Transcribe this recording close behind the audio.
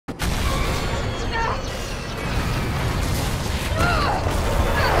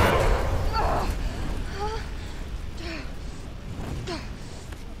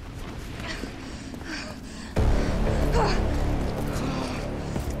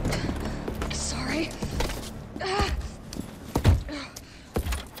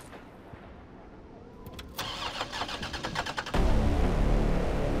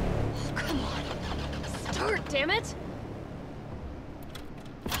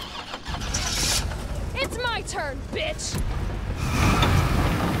It's my turn, bitch!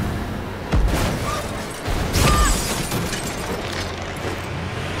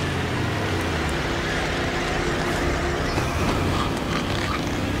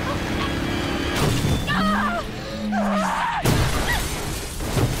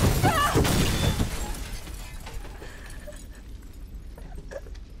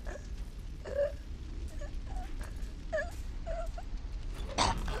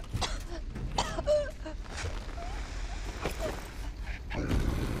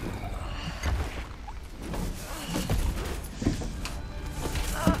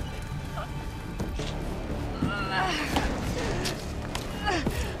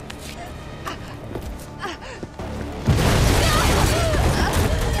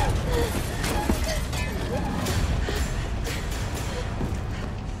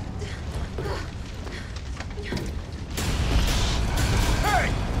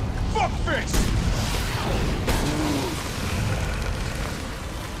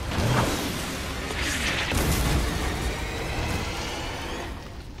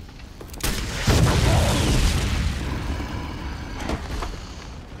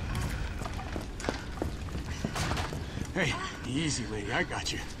 Hey, easy, lady. I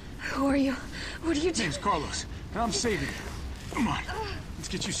got you. Who are you? What are you doing? Name's Carlos, and I'm saving you. Come on, let's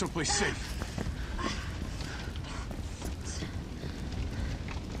get you someplace safe.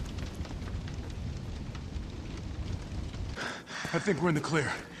 I think we're in the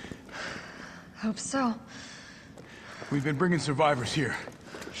clear. Hope so. We've been bringing survivors here.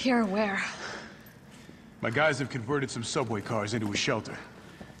 Here where? My guys have converted some subway cars into a shelter.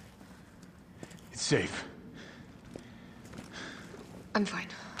 It's safe. I'm fine.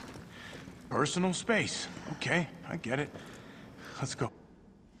 Personal space. Okay, I get it. Let's go.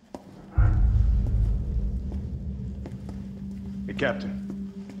 Hey,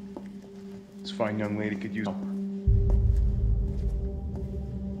 Captain. This fine young lady could use help.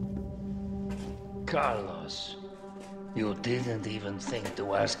 Carlos, you didn't even think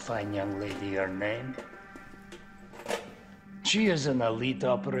to ask fine young lady her name? She is an elite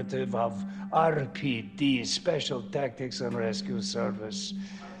operative of RPD, Special Tactics and Rescue Service.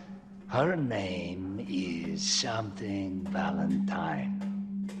 Her name is something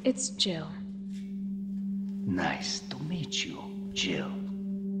Valentine. It's Jill. Nice to meet you, Jill.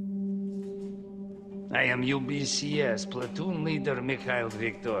 I am UBCS Platoon Leader Mikhail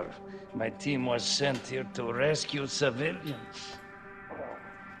Victor. My team was sent here to rescue civilians.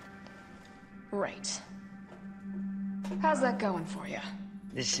 Right. How's that going for you?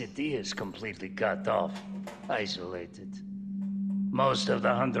 The city is completely cut off, isolated. Most of the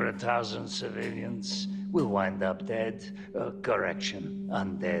 100,000 civilians will wind up dead. Correction,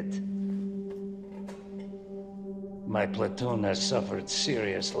 undead. My platoon has suffered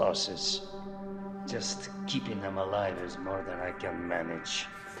serious losses. Just keeping them alive is more than I can manage.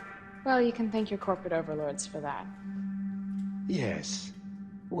 Well, you can thank your corporate overlords for that. Yes.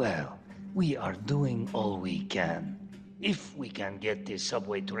 Well, we are doing all we can. If we can get this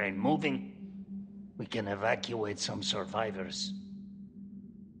subway train moving, we can evacuate some survivors.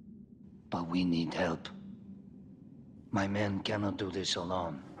 But we need help. My men cannot do this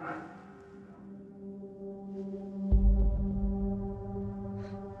alone.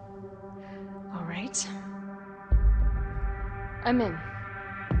 All right. I'm in.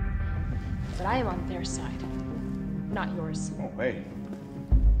 But I am on their side, not yours. Oh, hey.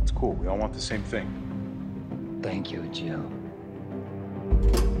 It's cool. We all want the same thing. Thank you, Jill.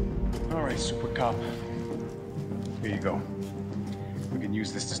 All right, Super Cop. Here you go. We can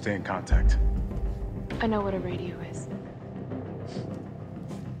use this to stay in contact. I know what a radio is.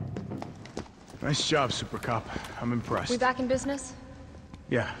 Nice job, Super Cop. I'm impressed. We back in business?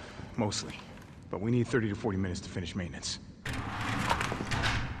 Yeah, mostly. But we need 30 to 40 minutes to finish maintenance.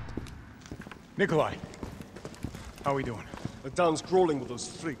 Nikolai, how are we doing? The town's crawling with those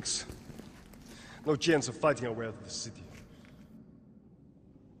freaks. No chance of fighting our way out of the city.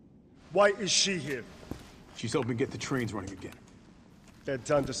 Why is she here? She's helping get the trains running again. Bad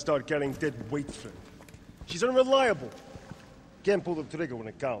time to start carrying dead weight, friend. She's unreliable. Can't pull the trigger when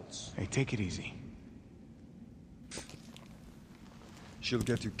it counts. Hey, take it easy. She'll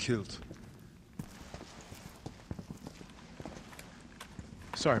get you killed.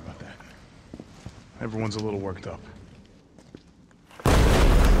 Sorry about that. Everyone's a little worked up.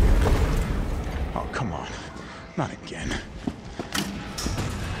 Oh, come on. Not again.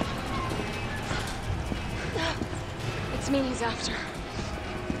 It's me he's after.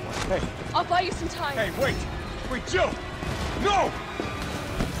 Hey. I'll buy you some time. Hey, wait! Wait, Jill! No!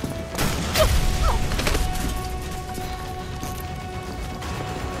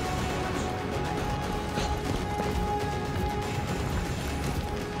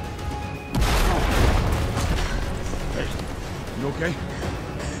 okay?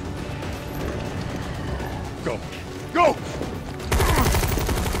 Go. Go!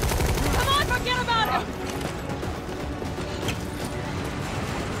 Come on, forget about him!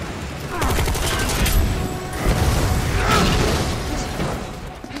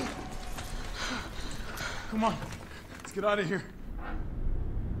 Come on. Let's get out of here.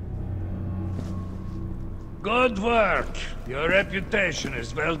 Good work. Your reputation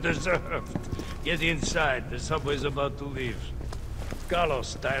is well deserved. Get inside. The subway's about to leave.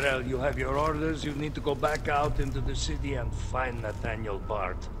 Carlos, Tyrell, you have your orders. You need to go back out into the city and find Nathaniel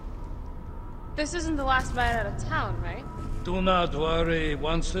Bard. This isn't the last ride out of town, right? Do not worry.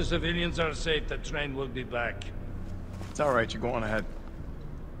 Once the civilians are safe, the train will be back. It's all right. You go on ahead.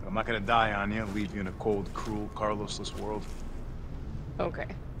 I'm not gonna die on you, leave you in a cold, cruel, Carlosless world. Okay.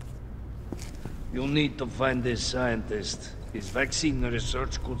 You need to find this scientist. His vaccine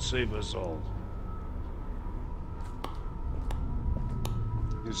research could save us all.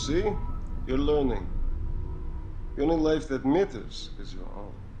 You see? You're learning. The only life that matters is your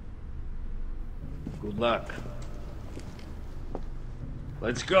own. Good luck.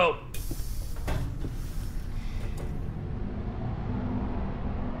 Let's go.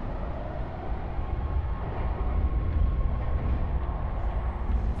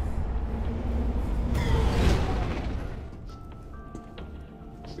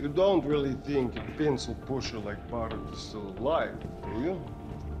 You don't really think a pencil pusher like Bard is still alive, do you?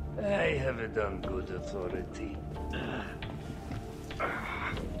 I have it on good authority.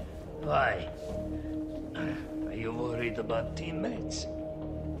 Why? Are you worried about teammates?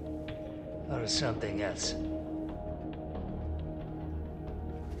 Or something else?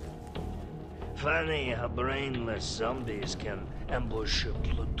 Funny how brainless zombies can ambush a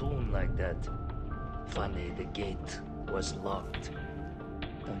platoon like that. Funny the gate was locked.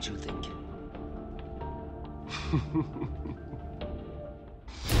 Don't you think?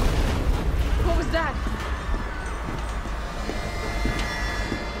 What was that?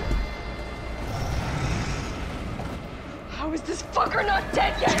 How is this fucker not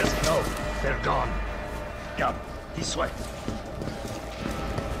dead yet? Just know they're gone. Come, this way.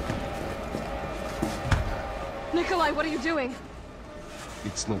 Nikolai, what are you doing?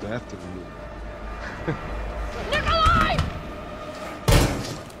 It's not after me. Nikolai!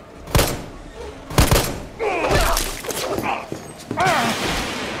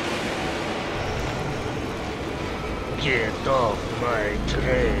 Get off my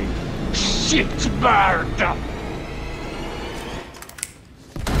train. Shit, Bard!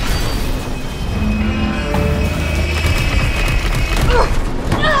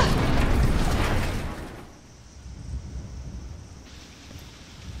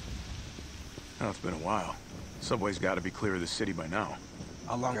 Oh, it's been a while. Subway's got to be clear of the city by now.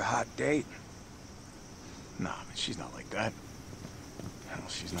 How long a hot date? Nah, man, she's not like that. Hell,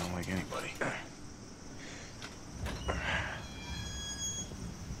 she's not like anybody.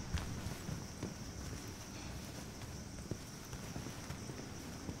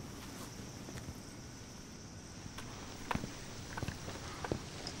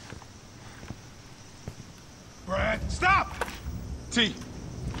 Brad, Stop! T.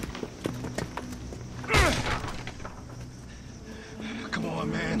 come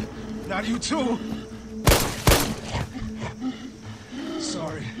on, man. Not you too.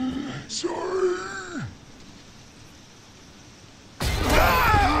 Sorry. Sorry.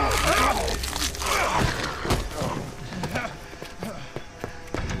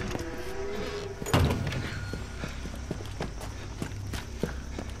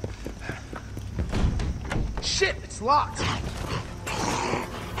 Shit, it's locked.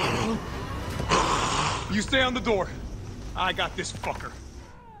 You stay on the door. I got this fucker.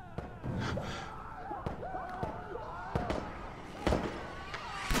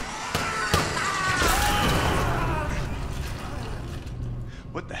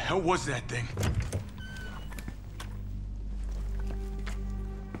 What the hell was that thing?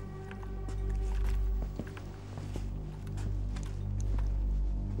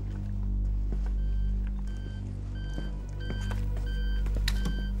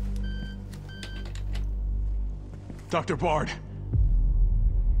 Dr. Bard.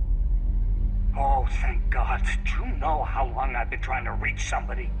 Oh, thank God. Do you know how long I've been trying to reach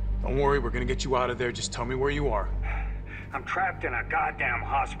somebody? Don't worry, we're gonna get you out of there. Just tell me where you are. I'm trapped in a goddamn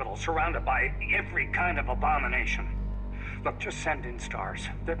hospital, surrounded by every kind of abomination. Look, just send in stars.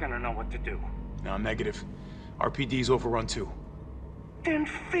 They're gonna know what to do. No, negative. RPD's overrun too. Then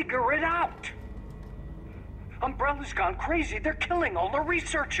figure it out! Umbrella's gone crazy. They're killing all the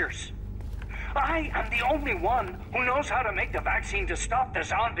researchers. I am the only one who knows how to make the vaccine to stop the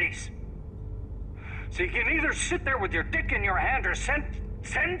zombies. So you can either sit there with your dick in your hand or send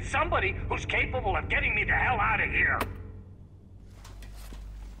somebody who's capable of getting me the hell out of here.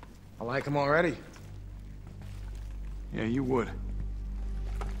 I like him already. Yeah, you would.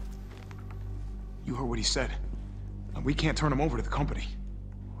 You heard what he said. We can't turn him over to the company.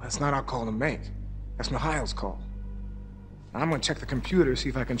 That's not our call to make. That's Mikhail's call. I'm gonna check the computer, see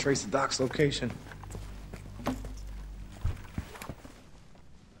if I can trace the doc's location.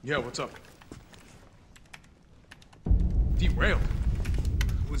 Yeah, what's up? Derailed.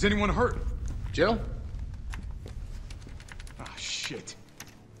 Was anyone hurt? Jill? Ah, shit.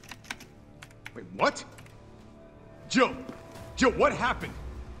 Wait, what? Jill! Jill, what happened?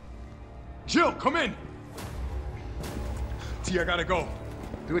 Jill, come in! T, I gotta go.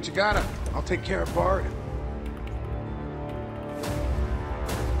 Do what you gotta. I'll take care of Bard.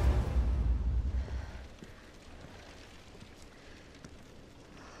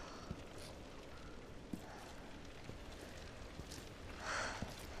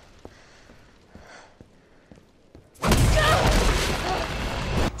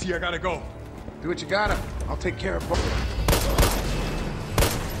 T, I gotta go. Do what you gotta. I'll take care of Bard.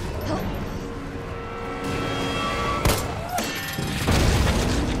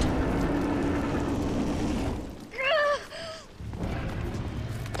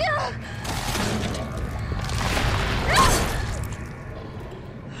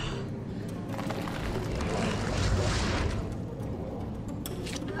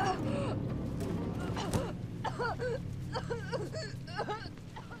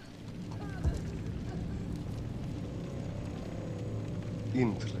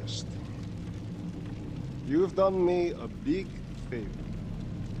 Interesting. You've done me a big favor,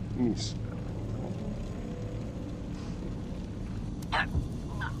 mister.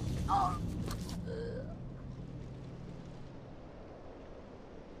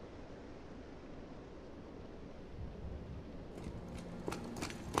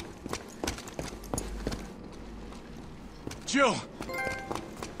 Jill!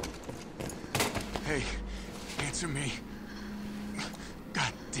 Hey, answer me.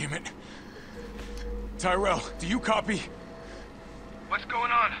 God damn it. Tyrell, do you copy? What's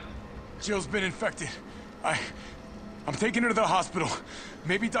going on? Jill's been infected. I'm taking her to the hospital.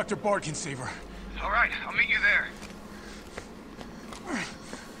 Maybe Dr. Bard can save her. All right, I'll meet you there.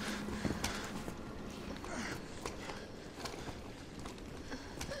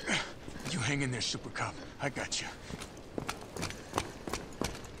 You hang in there, Super Cop. I got you.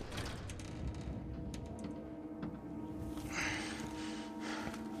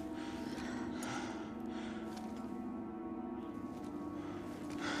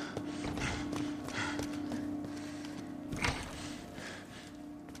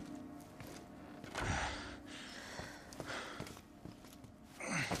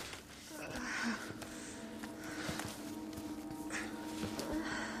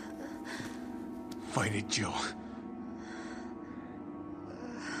 Fight it, Jill.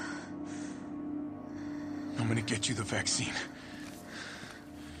 I'm gonna get you the vaccine.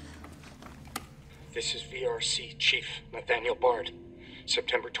 This is VRC Chief Nathaniel Bard,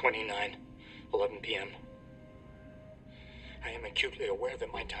 September 29, 11 p.m. I am acutely aware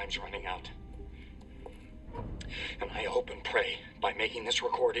that my time's running out. And I hope and pray, by making this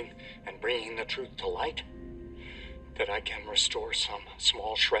recording and bringing the truth to light, that I can restore some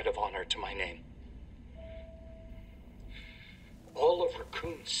small shred of honor to my name. All of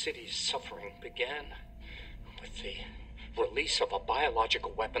Raccoon City's suffering began with the release of a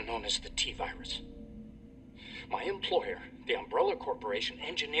biological weapon known as the T-virus. My employer, the Umbrella Corporation,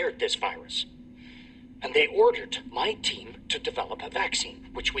 engineered this virus, and they ordered my team to develop a vaccine,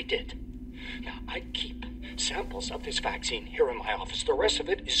 which we did. Now, I keep samples of this vaccine here in my office. The rest of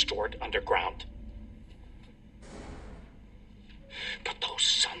it is stored underground. But those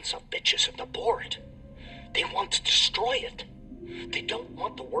sons of bitches at the board, they want to destroy it. They don't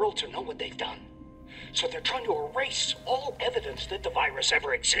want the world to know what they've done. So they're trying to erase all evidence that the virus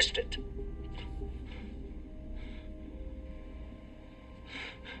ever existed.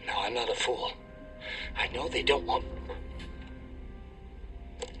 Now, I'm not a fool. I know they don't want...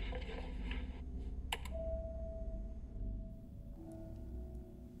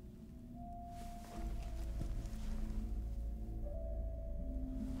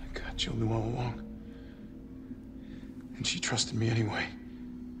 My God, Jill knew all along. And she trusted me anyway.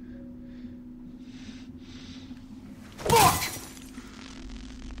 Fuck!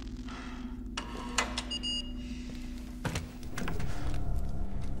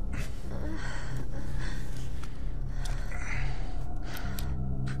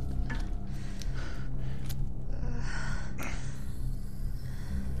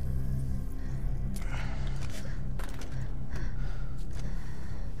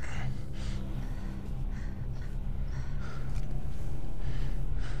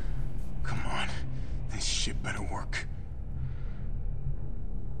 better work.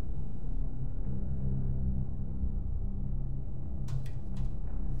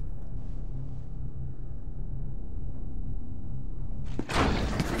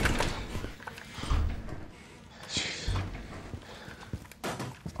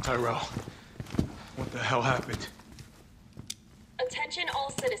 Tyrell, what the hell happened? Attention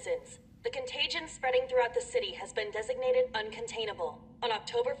all citizens. The contagion spreading throughout the city has been designated uncontainable. On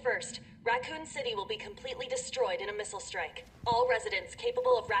October 1st, Raccoon City will be completely destroyed in a missile strike. All residents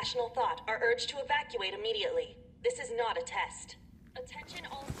capable of rational thought are urged to evacuate immediately. This is not a test. Attention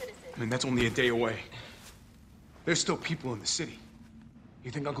all citizens. I mean, that's only a day away. There's still people in the city.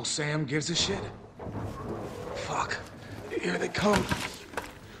 You think Uncle Sam gives a shit? Fuck. Here they come.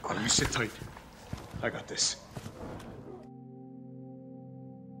 Oh, you sit tight. I got this.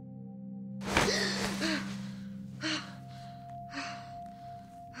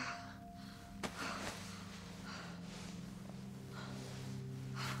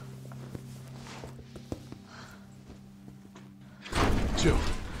 Jill.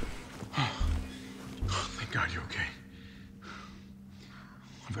 Oh, thank God you're okay.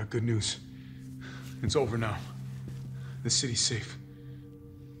 I've got good news. It's over now. The city's safe.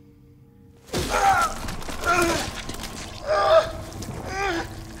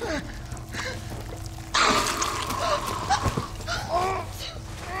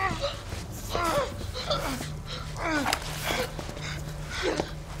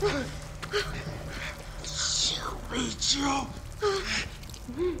 Joe.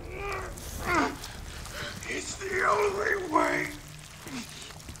 It's the only way.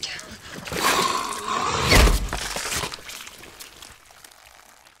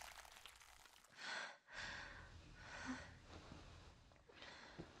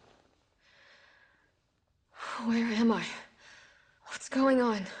 Where am I? What's going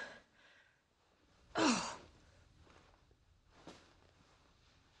on? Oh.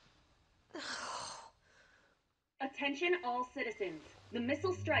 Attention all citizens. The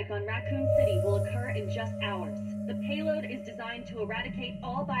missile strike on Raccoon City will occur in just hours. The payload is designed to eradicate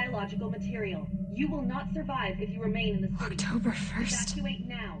all biological material. You will not survive if you remain in the city. October 1st? Evacuate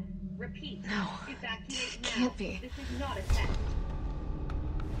now. Repeat. No. Evacuate It now. can't be. This is not a test.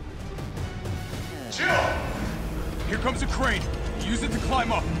 Jill! Here comes a crane. Use it to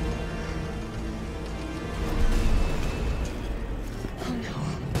climb up. Oh no.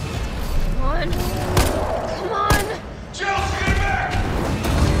 Come on. Come on! Jill, get back!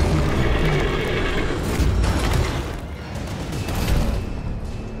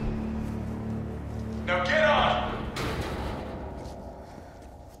 Now get on!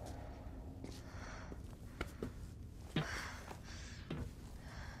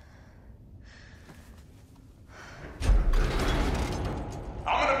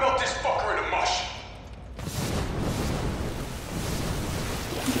 I'm gonna melt this fucker into mush.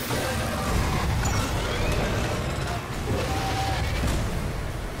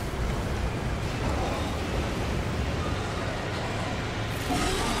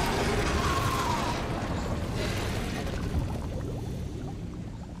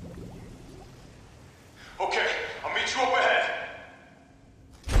 Okay, I'll meet you up ahead.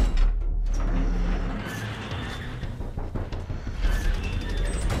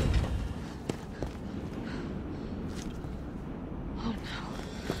 Oh no.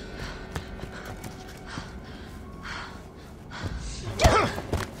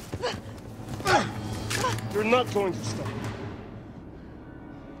 You're not going to stop.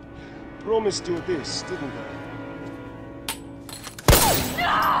 Promised you this, didn't I?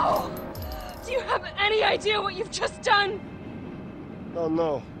 No! Do you have any idea what you've just done?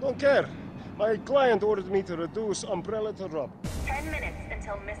 No, don't care. My client ordered me to reduce Umbrella to rubble. 10 minutes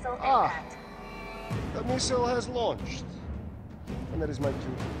until missile Ah. impact. The missile has launched. And that is my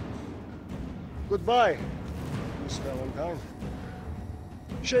cue. Goodbye, Miss Valentine.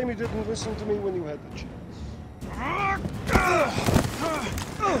 Shame you didn't listen to me when you had the chance.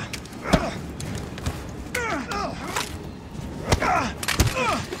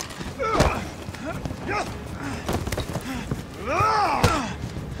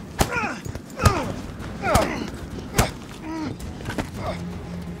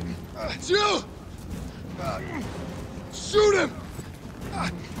 Jill! Shoot him!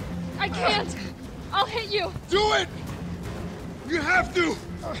 I can't! I'll hit you! Do it! You have to!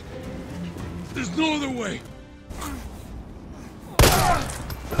 There's no other way.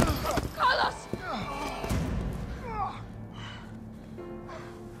 Carlos!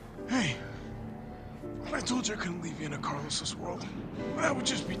 Hey, I told you I couldn't leave you in a Carlos's world. That would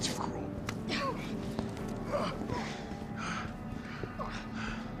just be too cruel.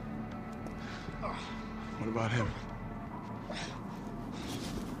 What about him?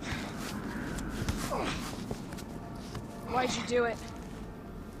 Why'd you do it?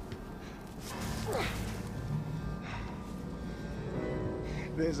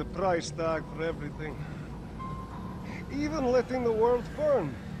 There's a price tag for everything. Even letting the world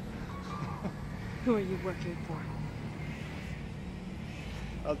burn. Who are you working for?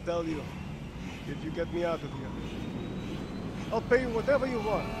 I'll tell you, if you get me out of here. I'll pay you whatever you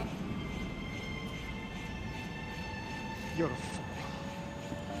want. You're a fool.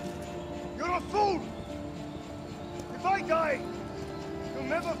 You're a fool! If I die, you'll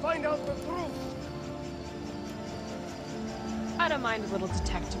never find out the truth. I don't mind a little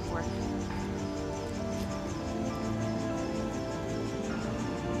detective work.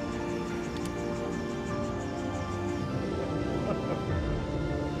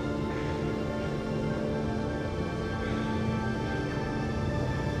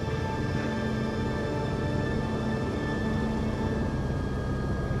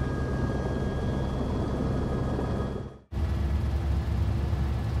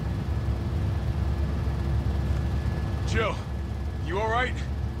 Jill, you all right?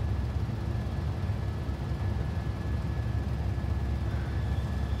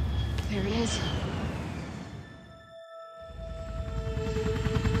 There it is.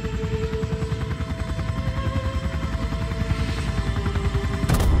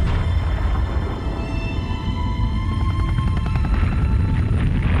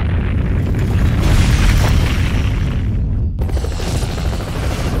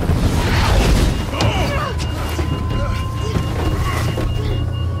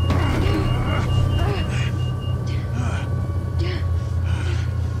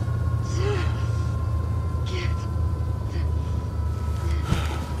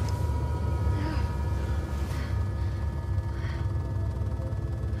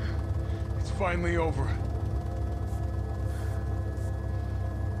 Finally over.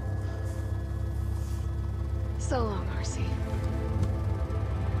 So long, RC.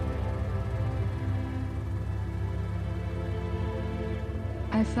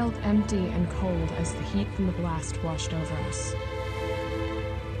 I felt empty and cold as the heat from the blast washed over us.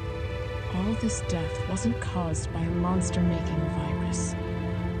 All this death wasn't caused by a monster-making virus.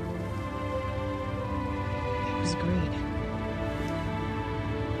 It was greed.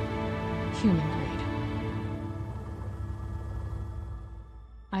 Human greed.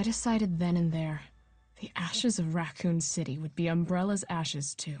 I decided then and there, the ashes of Raccoon City would be Umbrella's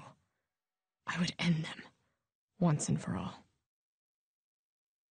ashes too. I would end them, once and for all.